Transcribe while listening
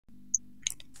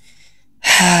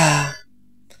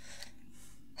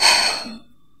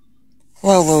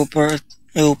Well,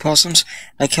 little possums,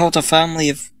 I killed a family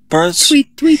of birds.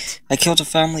 Tweet. I killed a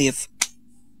family of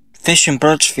fish and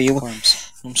birds for you.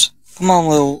 Come on,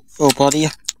 little buddy.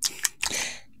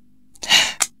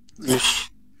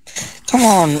 Come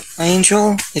on,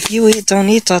 Angel. If you don't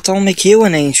eat that, I'll make you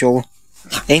an angel.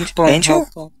 Angel?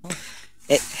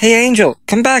 Hey, Angel,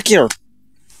 come back here.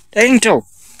 Angel.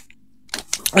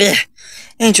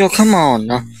 Angel, come on.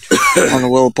 On,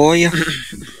 little boy.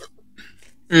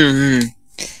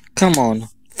 Come on.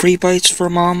 3 bites for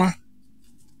Mama.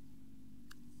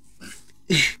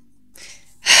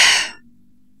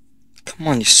 Come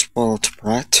on, you spoiled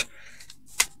brat.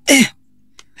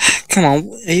 Come on,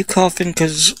 are you coughing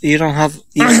because you don't have...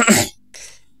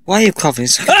 Why are you coughing?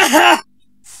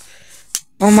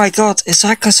 Oh my god, is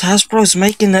that because Hasbro's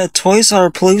making toys that are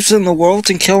polluting the world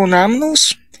and killing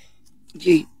animals?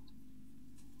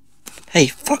 Hey,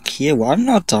 fuck you, I'm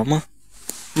not dumb.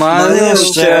 My little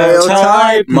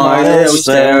stereotype, my little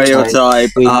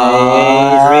stereotype.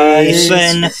 My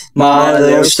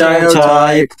little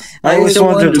stereotype. I always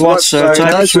wondered what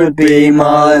stereotypes would be.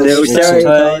 My little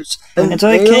stereotypes. And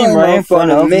they came right in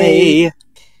front of me.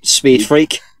 Speed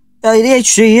freak.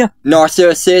 ADHD.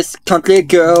 Narcissist, country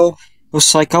girl. A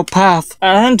psychopath.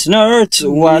 And nerd.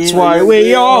 That's why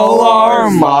we all are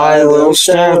my little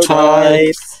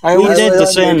stereotype. We did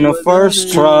this in the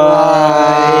first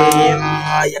try.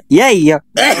 Yay!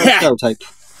 Stereotype.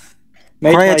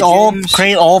 Create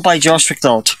all by Josh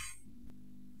McDonald.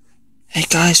 Hey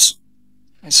guys.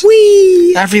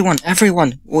 Whee! Everyone.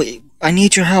 I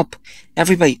need your help.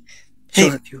 Everybody.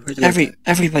 Hey,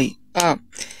 everybody. I'm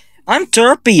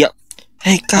Derpy.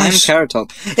 Hey guys. I'm Carrot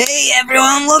Top. Hey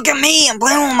everyone, look at me. I'm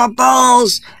playing with my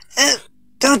balls.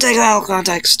 Don't take it out of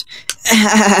context.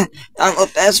 I'm the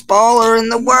best baller in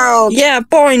the world. Yeah,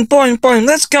 boing.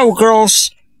 Let's go, girls.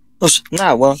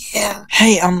 Now, yeah.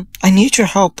 Hey, I need your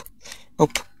help.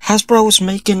 Hasbro is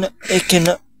making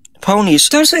ponies.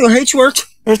 Don't say the H word.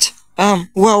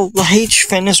 Well, the H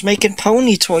fin is making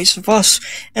pony toys of us,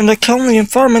 and they're killing the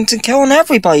environment and killing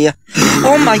everybody.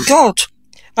 Oh my god.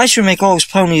 I should make all those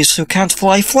ponies who can't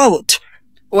fly float.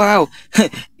 Wow.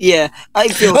 Yeah, I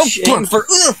feel shame for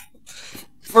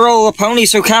all the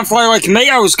ponies who can't fly like me,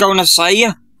 I was gonna say.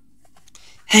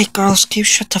 Hey girls, can you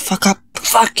shut the fuck up?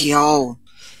 Fuck y'all.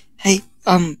 Hey,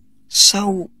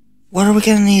 so, what are we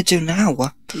gonna need to do now?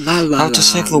 How to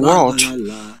save the world?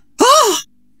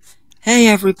 Hey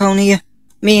every pony,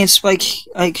 me and Spike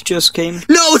just came.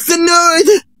 No, it's the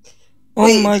nerd!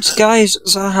 Oh my guys,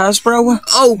 is that Hasbro?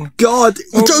 Oh god,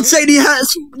 don't say the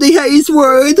Hayes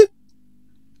word!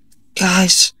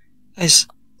 Guys, this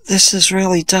is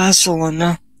really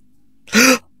dazzling.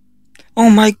 Oh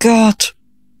my god!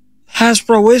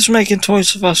 Hasbro is making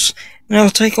toys of us, and it'll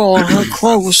take all our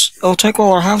clothes. It'll take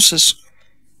all our houses.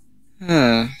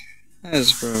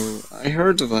 Hasbro, I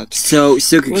heard of that. So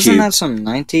wasn't that some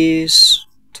 90s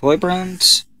toy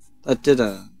brand that did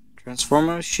a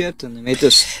Transformers shit, and they made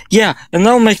this? Yeah, and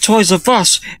they'll make toys of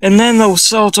us, and then they'll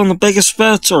sell it on the biggest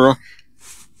better.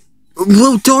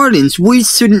 Well, darlings, we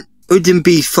wouldn't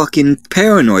be fucking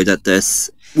paranoid at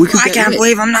this. I can't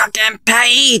believe I'm not getting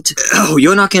paid! Oh,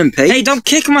 you're not getting paid? Hey, don't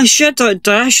kick my shit out,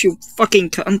 Dash, you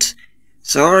fucking cunt.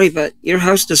 Sorry, but your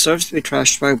house deserves to be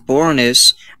trashed by how boring it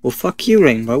is. Well, fuck you,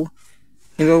 Rainbow.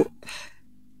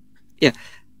 Yeah.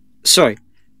 Sorry.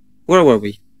 Where were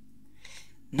we?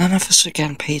 None of us are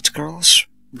getting paid, girls.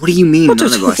 What do you mean, what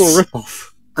none of us?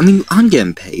 Rip-off? I mean, I'm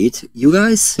getting paid. You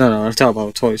guys? No, I'm talking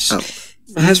about toys. Oh.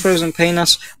 Hasbro isn't paying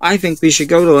us. I think we should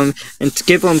go to him and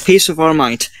give him peace of our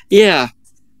mind. Yeah.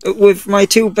 With my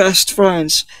 2 best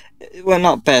friends. Well,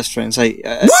 not best friends. Woo!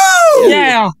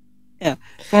 Yeah! Yeah.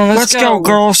 Well, let's go,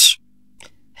 girls.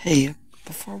 Hey,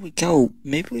 before we go,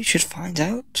 maybe we should find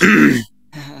out.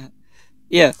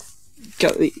 Yeah.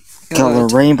 Got the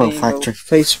Rainbow Factory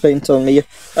face paint on me.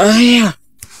 Oh, yeah.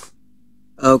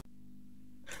 Oh.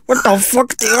 What the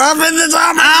fuck do you have in this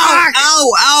armor?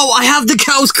 Ow! I have the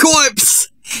cow's corpse!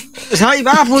 Hey,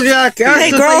 Applejack!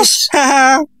 Hey, girls!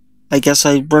 I guess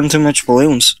I burned too much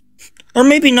balloons. Or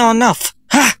maybe not enough.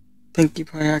 Ha! Pinkie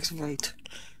Pie activate.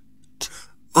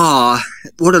 Ah,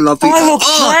 what a lovely... Oh, I look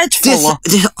dreadful!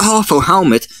 This awful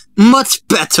helmet. Much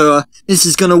better. This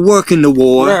is gonna work in the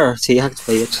war. Rarity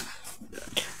activate.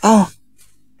 Oh.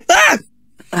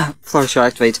 Flourish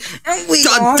activate. And we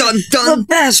are the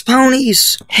best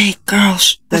ponies! Hey,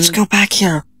 girls, let's go back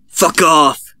here. Fuck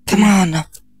off! Come on.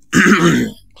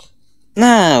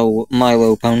 Now,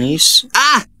 Milo ponies.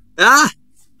 No,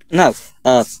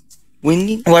 we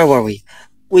need... Where were we?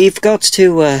 We've got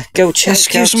to, go check out...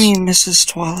 Excuse me, Mrs.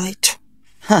 Twilight.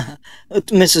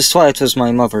 Mrs. Twilight was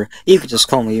my mother. You could just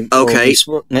call me... Okay.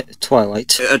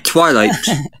 Twilight. Twilight.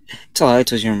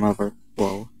 Twilight was your mother.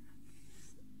 Whoa.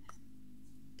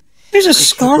 There's a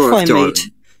scarf I made.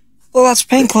 Well, that's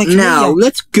pink like now, me.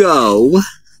 let's go.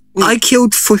 Wait. I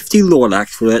killed 50 Lorlac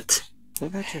for it. What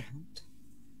about your hand?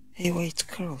 Hey, wait,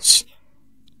 girls.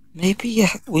 Maybe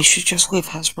we should just leave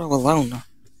Hasbro alone.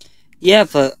 Yeah,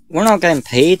 but we're not getting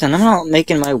paid, and I'm not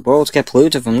making my world get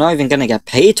polluted if I'm not even gonna get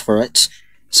paid for it.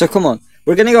 So come on,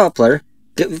 we're gonna go up there,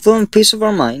 give them a piece of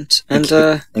our mind, and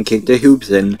kick the hoops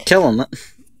in. Kill them.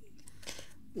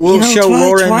 We'll show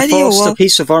Lauren Faust a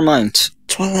piece of our mind.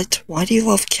 Twilight, why do you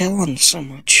love killing so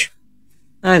much?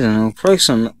 I don't know,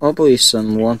 probably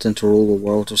some wanting to rule the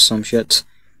world or some shit.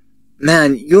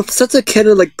 Man, you're such a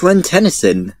killer like Glenn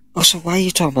Tennyson. Oh, so why are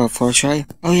you talking about Fortune?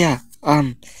 Oh yeah,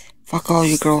 fuck all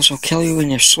you girls, I'll kill you in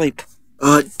your sleep.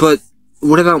 But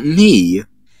what about me?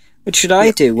 What should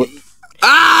I do?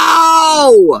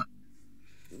 Ow!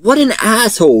 What an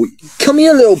asshole! Come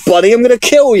here, little buddy, I'm gonna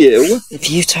kill you! If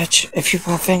you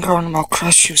put a finger on him, I'll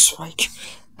crush you, Spike.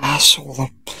 Asshole.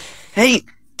 Hey,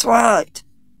 Twilight.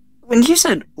 When you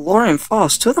said Lauren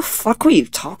Faust, who the fuck were you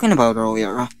talking about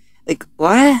earlier? Like,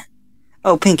 what?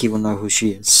 Oh, Pinky will know who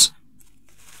she is.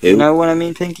 Who? You know what I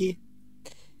mean, Pinky?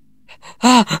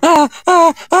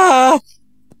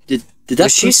 Did that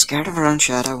Was she scared of her own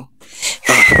shadow?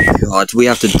 Oh god, we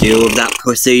have to deal with that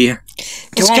pussy.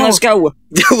 Let's go.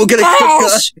 We're gonna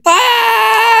girls!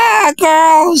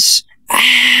 Girls!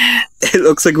 It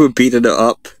looks like we're beating it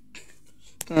up.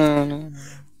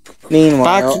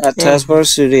 Meanwhile, at Hasbro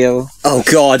Studio. Oh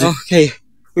god. Okay,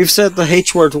 we've said the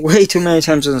H word way too many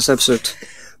times in this episode.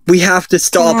 We have to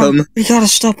stop him. We gotta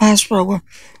stop Hasbro.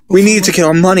 We need to get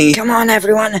our money. Come on,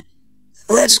 everyone.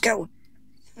 Let's go.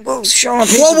 We'll show them.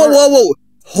 Whoa.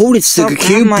 Hold it, Sugar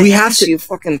Cube. We have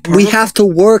to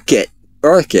work it.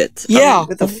 Yeah.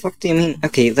 What the fuck do you mean?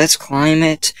 Okay, let's climb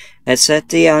it. Let's set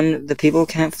the people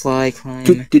can't fly climb.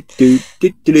 Do you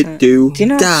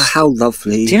know how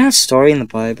lovely? Do you know a story in the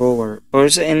Bible, or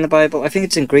is it in the Bible? I think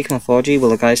it's in Greek mythology where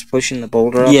the guy's pushing the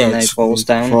boulder up and then it falls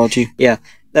down. Mythology. Yeah,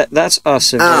 that's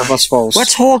us if one of us falls.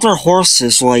 Let's hold our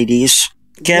horses, ladies.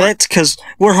 Get it? Because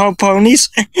we're home ponies.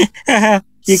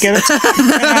 You get it?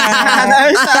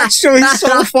 That's actually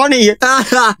so funny.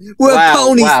 We're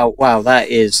ponies. Wow,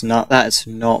 that's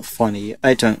not funny.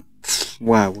 I don't...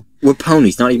 Wow. We're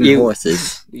ponies, not even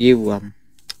horses.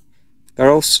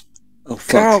 Girls? Oh,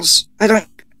 fuck. Girls! I don't...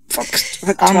 Fuck.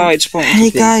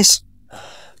 Hey, guys. Oh,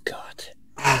 God.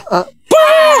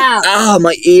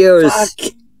 My ears.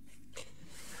 Fuck.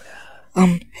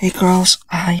 Hey, girls,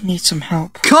 I need some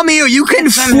help. Come here, you can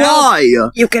fly!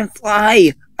 You can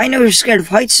fly! I know you're scared of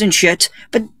heights and shit,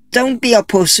 but don't be a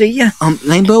pussy.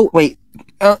 Rainbow? Wait,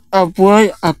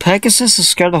 boy, a Pegasus is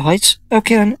scared of heights?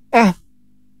 Okay, then,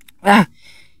 man,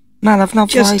 I've not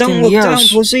just flied in years.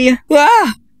 Just don't look down, pussy.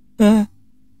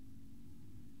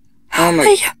 Oh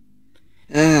my...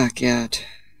 Oh, God.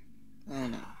 Oh,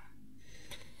 no.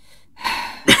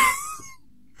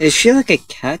 Is she like a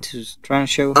cat who's trying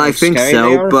to show how I think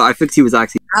so, but I think she was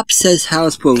actually... App says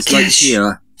Hasbro's right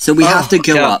here, so we have to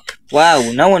go up.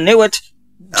 Wow, no one knew it.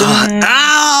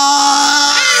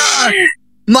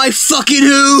 My fucking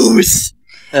hooves!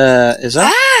 Is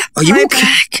that... Are you okay?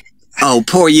 Back. Oh,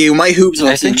 poor you, my hooves are...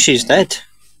 I think she's dead.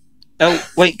 Oh,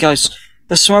 wait, guys.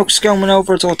 The smoke's going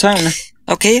over to our town.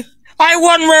 Okay. I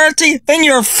won, Rarity! In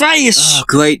your face! Oh,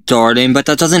 great, darling, but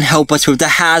that doesn't help us with the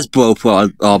Hasbro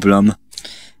problem.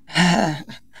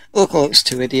 Look, those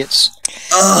two idiots.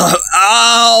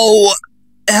 Ow!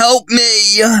 Help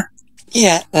me!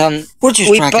 Yeah, we're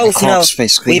just dragging a corpse,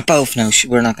 basically. We both know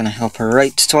we're not gonna help her,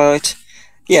 right, Twilight?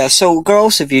 Yeah, so,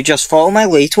 girls, if you just follow my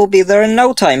lead, we'll be there in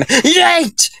no time.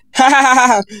 Yeet! Ha ha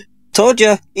ha! Told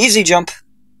ya, easy jump.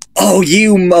 Oh,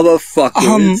 you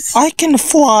motherfuckers. I can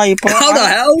fly, but... How the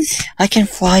hell? I can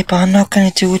fly, but I'm not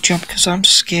gonna do a jump because I'm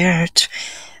scared.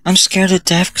 I'm scared of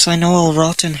death because I know I'll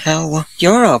rot in hell.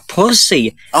 You're a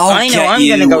pussy. I know I'm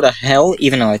gonna go to hell,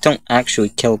 even though I don't actually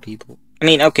kill people. I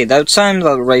mean, okay, that time of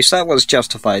the race, that was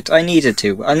justified. I needed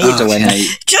to. I need to win.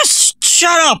 Just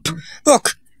shut up!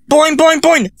 Look! Boing, boing,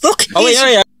 boing! Look! Oh,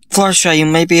 yeah. Fluttershy, you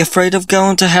may be afraid of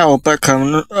going to hell, but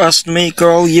come trust me,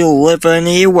 girl, you'll live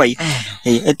anyway.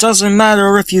 It doesn't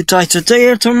matter if you die today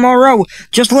or tomorrow.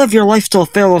 Just live your life till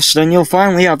fullest, and you'll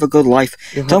finally have a good life.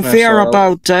 Don't fear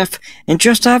about death, and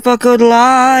just have a good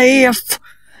life.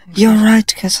 You're right,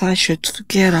 because I should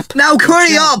get up. Now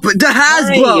hurry up! The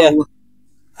Hasbro!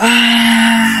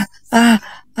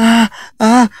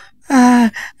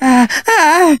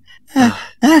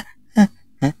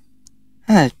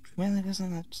 It really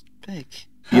wasn't that big.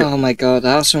 Oh my god,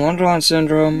 Alice in Wonderland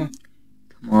syndrome.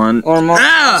 Come on. Or more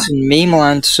Alice in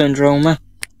Memeland syndrome.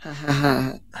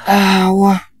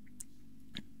 Ow.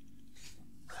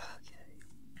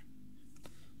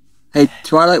 Hey,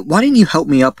 Twilight, why didn't you help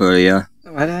me up earlier?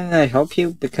 Why didn't I help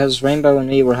you? Because Rainbow and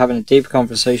me were having a deep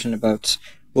conversation about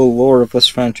the lore of this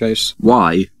franchise.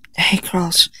 Why? Hey,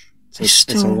 girls. It's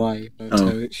a lie.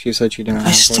 But, she said she didn't.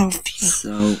 I still feel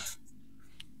so.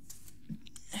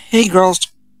 Hey,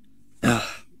 girls.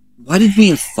 Why did we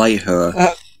invite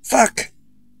her? Fuck.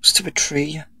 Stupid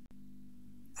tree.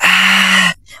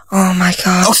 Ah. Oh my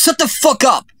god. Oh, shut the fuck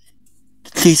up!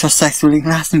 These are sexually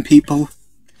harassing people.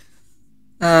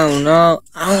 Oh no.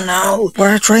 Oh no.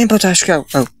 Where'd Rainbow Dash go?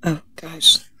 Oh,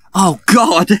 guys. Oh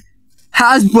god!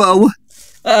 Hasbro!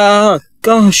 Oh,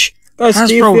 gosh. Guys, Hasbro,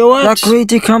 do you feel it? that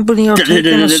greedy company are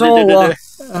taking us all.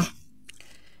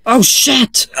 Oh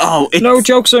shit! Oh, it's... No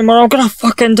jokes anymore, I'm gonna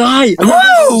fucking die!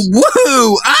 Whoa!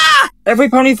 Woo! Ah! Every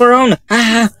pony for own!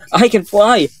 Ah! I can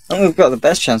fly! And we've got the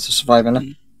best chance of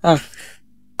surviving.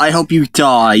 I hope you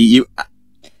die, you...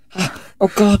 Oh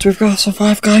god, we've got to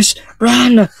survive, guys!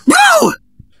 Run! Whoa!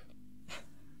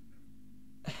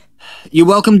 You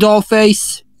welcome,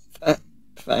 Dollface?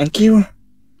 Thank you.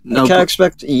 No, I can't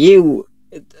expect you...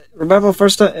 Remember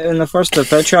in the first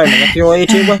adventure I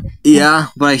manipulated you? Yeah,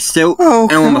 but I still... Oh,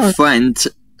 I'm a friend.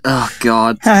 Oh,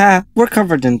 God. Haha, we're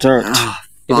covered in dirt. Oh,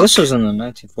 if this was in the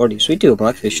 1940s, we'd do a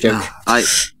blackfish joke.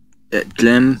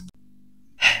 Glim?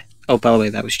 Oh, by the way,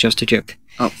 that was just a joke.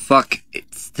 Oh, fuck.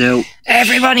 It's still...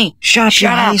 Everybody, shut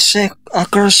up! Sick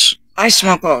fuckers. I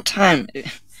smoke all the time.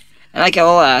 And I get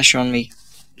all ash on me.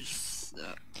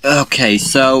 Okay,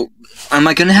 so... Am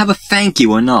I gonna have a thank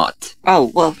you or not?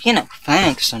 Oh, well,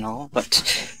 thanks and all,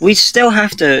 but we still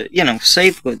have to,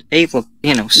 save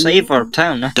our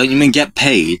town. Don't you mean get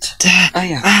paid? Oh,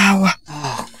 yeah. Ow!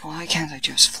 Oh, why can't I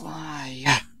just fly?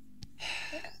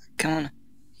 Come on.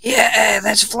 Yeah,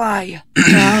 let's fly.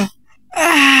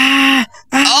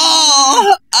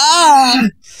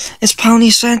 It's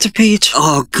Pony Centipede.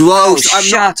 Oh, gross. Oh,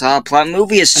 shut up. That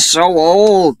movie is so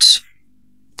old.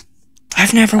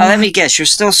 I've never let me guess, you're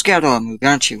still scared of that movie,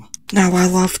 aren't you? No, I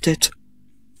loved it.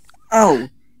 Oh,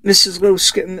 Mrs.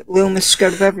 Little Miss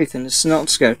scared of everything. It's not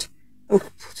scared. Oh,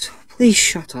 please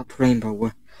shut up,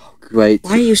 Rainbow. Great.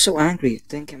 Why are you so angry? You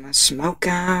think I'm a smoke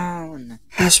on?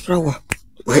 Hasbro.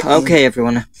 Okay,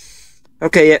 everyone.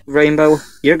 Okay, Rainbow,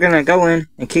 you're gonna go in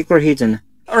and kick her hidden.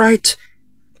 Alright.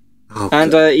 Okay.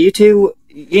 And, you two,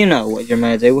 you know what you're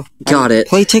gonna do. Got it.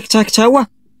 Play tic-tac-toe?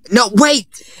 No, wait!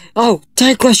 Oh,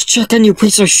 Tigress chicken, you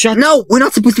piece of shit! No, we're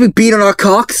not supposed to be beating our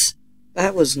cocks!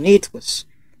 That was needless.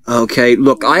 Okay,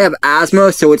 look, I have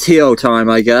asthma, so it's hero time,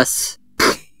 I guess.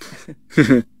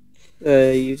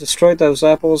 You destroyed those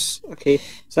apples. Okay,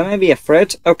 is that maybe a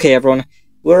threat? Okay, everyone,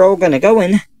 we're all gonna go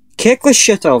in, kick the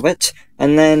shit out of it,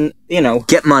 and then,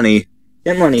 Get money.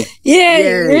 Get money.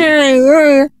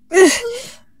 Yeah.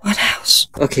 What else?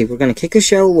 Okay, we're gonna kick a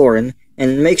shell Lauren,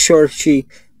 and make sure she...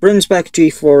 brings back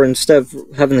G4 instead of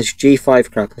having this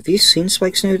G5 crap. Have you seen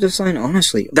Spike's new design?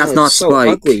 Honestly, that's not so Spike.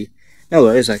 Ugly. No,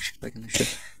 there is actually Spike in the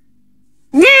shit.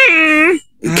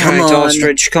 Come on,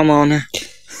 Ostrich, come on.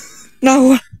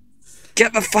 No,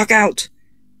 get the fuck out.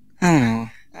 Oh no,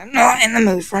 I'm not in the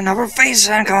mood for another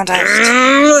face-in contest.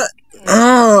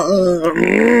 No,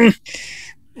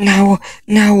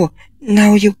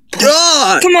 you.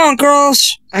 Come on,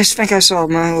 girls. I think I saw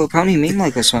My Little Pony meme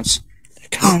like this once.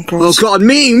 Come on, girls. Oh god,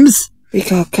 memes! We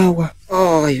gotta go.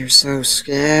 Oh, you're so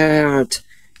scared.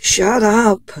 Shut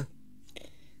up.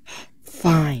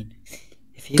 Fine.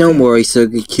 Don't worry,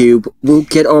 Circuit Cube. We'll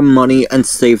get our money and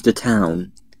save the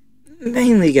town.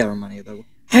 Mainly get our money, though.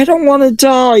 I don't want to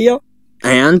die.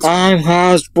 And? I'm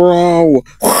Hasbro.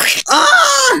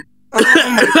 Ah!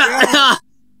 Oh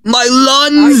my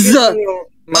lungs!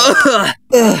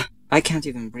 I can't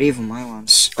even breathe on my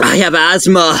lungs. I have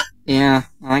asthma. Yeah,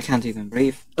 I can't even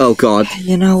breathe. Oh god.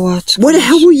 You know what? Where the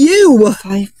hell were you?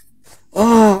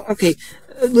 Oh, okay.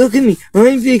 Look at me.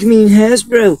 I'm big mean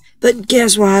Hasbro. But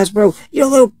guess what, Hasbro? You're a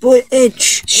little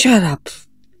bitch. Shut up.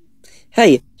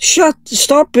 Hey,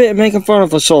 stop making fun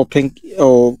of us all, Pink.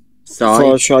 Oh,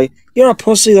 sorry. You're a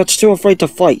pussy that's too afraid to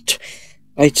fight.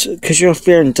 Right? Because you're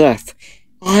fearing death.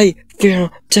 I fear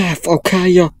death,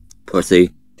 okay?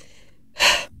 Pussy.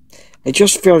 I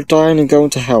just fear dying and going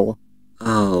to hell.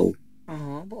 Oh.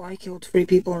 Oh, but I killed 3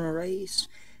 people in a race.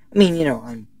 I mean,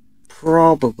 I'm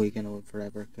probably gonna live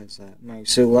forever because my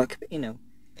Sue luck, but you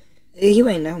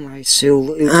ain't know my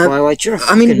Sue Twilight. You're a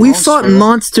fucking we've monster. fought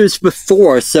monsters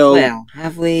before, so. Well,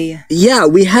 have we? Yeah,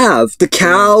 we have. The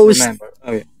cows. Remember.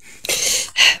 Oh, yeah.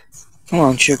 Come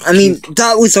on, Chip. I mean,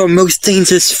 that was our most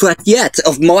dangerous threat yet,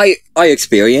 of my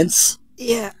experience.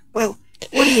 Yeah, well,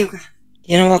 what do you...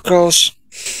 You know what, girls?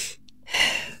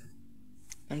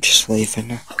 I'm just leaving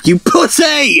now. You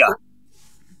pussy!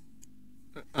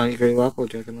 I agree,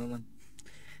 Applejack and Lemon.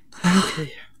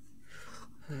 Okay.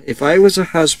 If I was a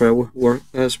Hasbro,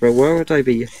 where would I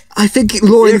be? I think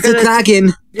Lauren's a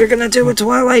dragon. You're gonna do a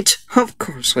Twilight? Of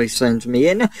course they sent me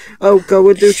in. Oh, go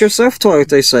and do it yourself, Twilight,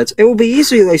 they said. It will be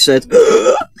easy, they said.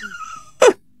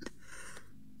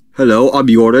 Hello, I'm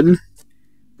Jordan.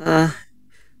 Well,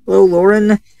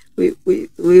 Lauren, we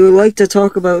would like to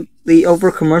talk about the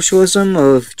over-commercialism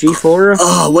of G4.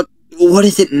 Oh, what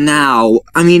is it now?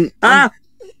 I mean...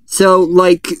 So,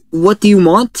 like, what do you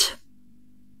want?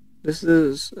 This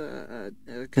is,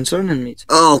 concerning me.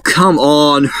 Oh, come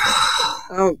on.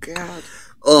 Oh, God.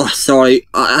 Oh, sorry.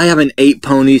 I haven't ate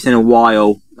ponies in a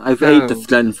while. I've ate the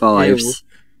Flen 5s.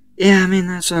 Yeah, I mean,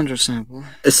 that's understandable.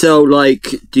 So,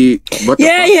 like, do you... What the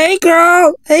fuck? Hey,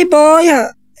 girl! Hey, boy!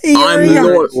 I'm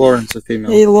Lauren. Lauren's a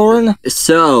female. Hey, Lauren.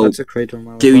 So, that's a crater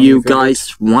mile. Do you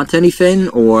guys want anything,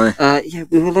 or...? Yeah,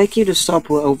 we would like you to stop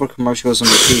with over-commercialism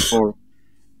with G4.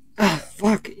 Oh,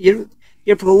 fuck. You're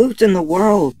polluting the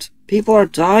world. People are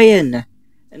dying.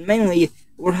 And mainly,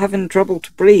 we're having trouble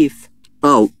to breathe.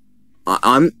 Oh,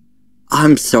 I'm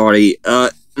sorry.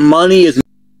 Money is...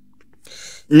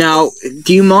 Now,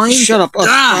 do you mind? Shut up.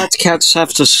 Fat cats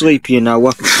have to sleep, you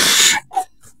know.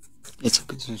 It's a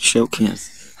business joke.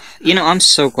 Yes. You know, I'm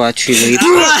so glad she leaves.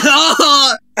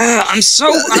 I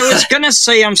was gonna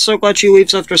say I'm so glad she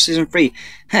leaves after season 3.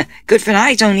 Good for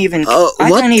I don't even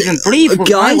breathe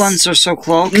when my lungs are so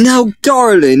clogged. Now,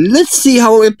 darling, let's see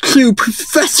how a true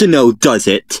professional does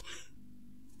it.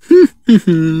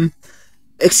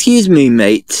 Excuse me,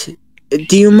 mate.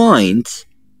 Do you mind?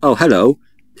 Oh, hello.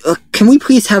 Can we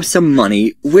please have some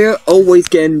money? We're always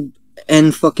getting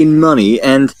fucking money,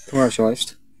 and...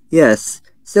 Commercialized. Yes.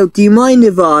 So, do you mind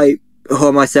if I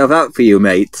whore myself out for you,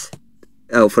 mate?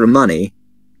 Oh, for the money?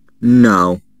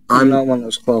 No. I'm not one of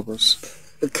those clovers.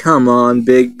 Come on,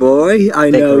 big boy. I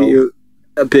know you...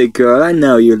 A big girl, I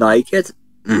know you like it.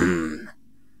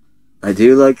 I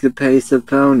do like the pace of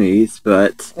ponies,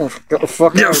 but... Oh,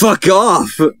 fuck off. Fuck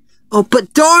off! Oh,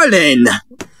 but darling!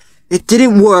 It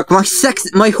didn't work. My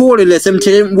horrilism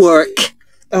didn't work.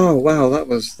 Oh, wow, that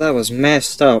was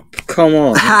messed up. Come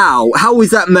on. How? How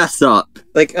was that messed up?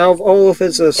 Like, out of all of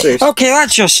his suits. Okay,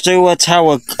 let's just do it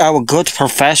how a good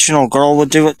professional girl would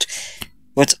do it.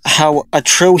 With how a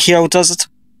true hero does it.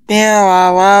 Yeah, la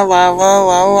la la la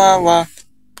la la la.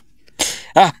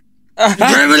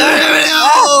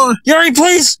 Yuri,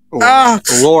 please!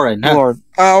 Lauren.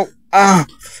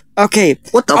 Okay.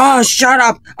 What the Oh, shut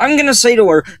up! I'm gonna say to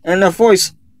her in a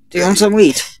voice, do you want some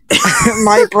wheat?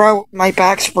 My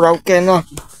back's broken.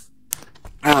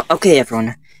 Okay,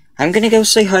 everyone. I'm gonna go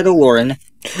say hi to Lauren.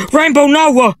 Rainbow,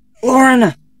 no!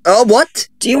 Lauren! What?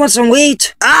 Do you want some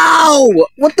wheat? Ow!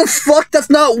 What the fuck? That's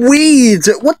not weed!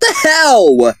 What the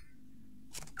hell?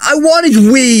 I wanted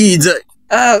weed!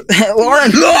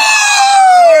 Lauren!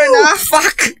 Lauren!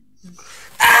 Fuck!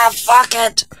 Fuck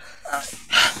it!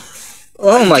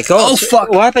 Oh my god. Oh, fuck.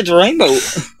 What happened to Rainbow?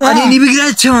 I didn't even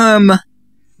get to him!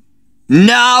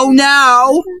 Now!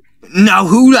 Now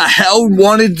who the hell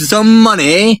wanted some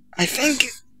money? I think...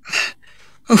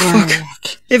 Oh, fuck.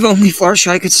 If only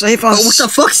Fluttershy could save us. Oh, what the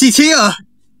fuck's he here?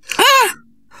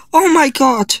 Oh my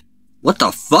god. What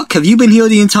the fuck? Have you been here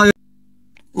the entire...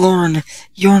 Lauren,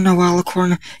 you're no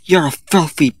alicorn. You're a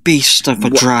filthy beast of a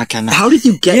dragon. How did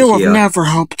you get here? You have never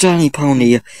helped any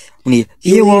pony.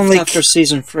 You only after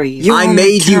season 3. You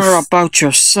only care about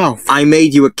yourself. I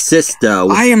made you exist, though.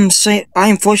 I am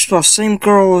voiced by the same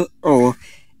girl.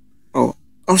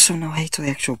 Also no hate to the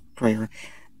actual player.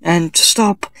 And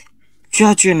stop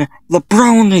judging the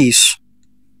brownies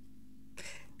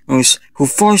who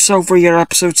voice over your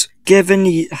episodes,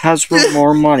 giving Hasbro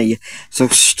more money. So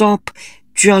stop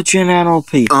judging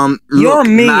NLP. You're look,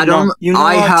 mean, madam.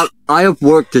 I have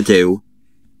work to do.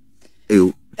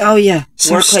 Ew. Oh yeah,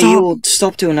 so work that you'll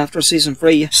stop doing after season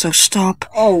 3. So stop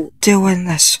doing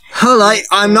this. Alright,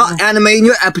 I'm not animating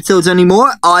your episodes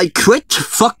anymore. I quit.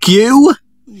 Fuck you.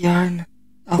 Yarn.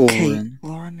 Okay,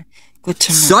 Lauren. Good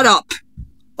to know. Shut up.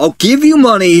 I'll give you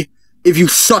money if you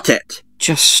shut it.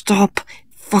 Just stop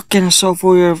fucking us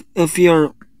over of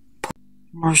your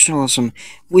commercialism.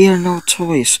 We are no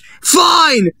toys.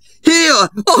 Fine! Here!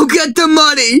 I'll get the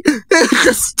money!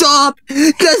 Just stop!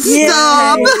 Just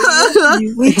stop!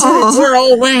 We did it. We're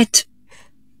all wet.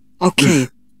 Okay,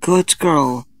 good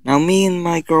girl. Now me and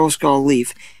my girls gotta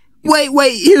leave. Wait,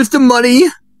 here's the money.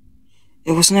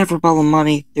 It was never about the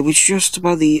money. It was just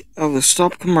about the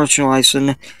stop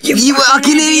commercializing. You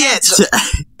fucking idiot!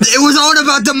 It was all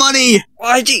about the money!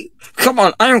 Why do you... Come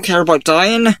on, I don't care about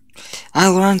dying. I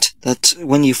learned that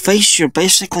when you face your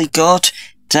basically God,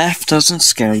 death doesn't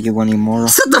scare you anymore.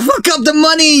 Shut the fuck up, the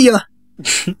money!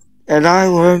 And I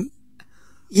learned...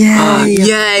 Yay!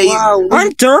 Yay! Wow,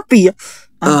 I'm derpy!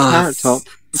 I'm Carrot Top.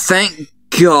 Thank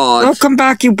God. Welcome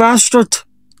back, you bastard!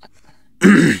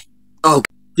 Oh,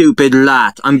 stupid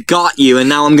lad. I'm got you, and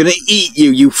now I'm gonna eat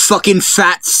you, you fucking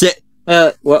fat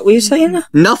what were you saying?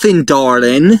 Nothing,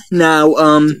 darling.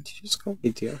 Now, Just call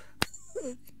me dear.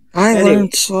 I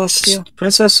learned, Celestia.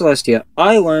 Princess Celestia,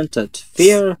 I learned that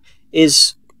fear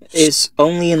is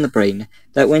only in the brain.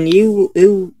 That when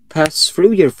you pass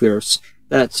through your fears,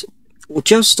 that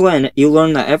just when you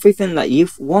learn that everything that you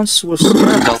once was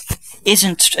scared of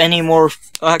isn't anymore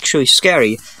actually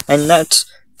scary, and that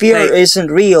fear isn't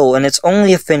real, and it's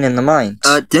only a thing in the mind.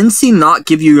 Didn't he not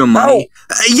give you your money?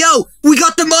 Yo, we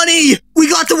got the money! We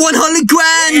got the 100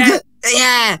 grand!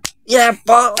 Yeah,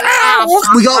 but...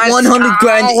 we got 100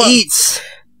 grand each!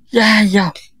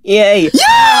 Yeah. Yay!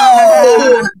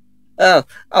 Yo! Oh,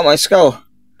 my skull.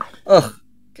 Oh,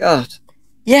 God.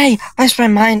 Yay, I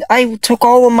spent mine. I took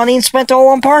all the money and spent it all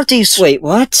on parties. Wait,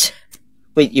 what?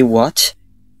 Wait, you what?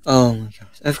 Oh my God.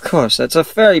 Of course, that's a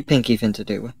very Pinky thing to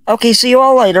do. Okay, see you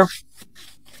all later.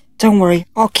 Don't worry,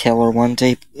 I'll kill her one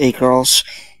day, girls.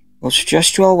 We'll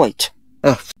suggest you all wait.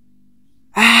 Oh.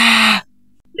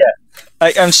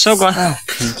 I'm so glad. Oh,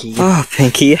 Pinky. Oh,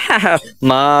 Pinky.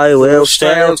 My little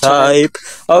stereotype.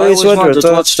 Always wondered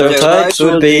what stereotypes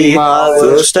would be. My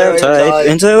little stereotype.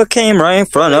 Until it came right in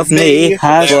front of me.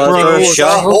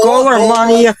 Fluttershy who call her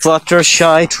money.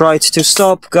 Fluttershy tried to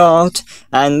stop God.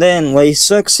 And then they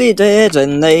succeeded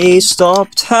and they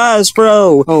stopped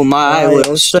Hasbro. Oh, my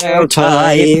little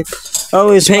stereotype.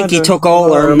 Always Pinky took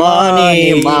all her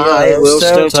money. My little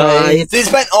stereotype. They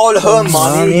spent all her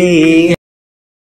money.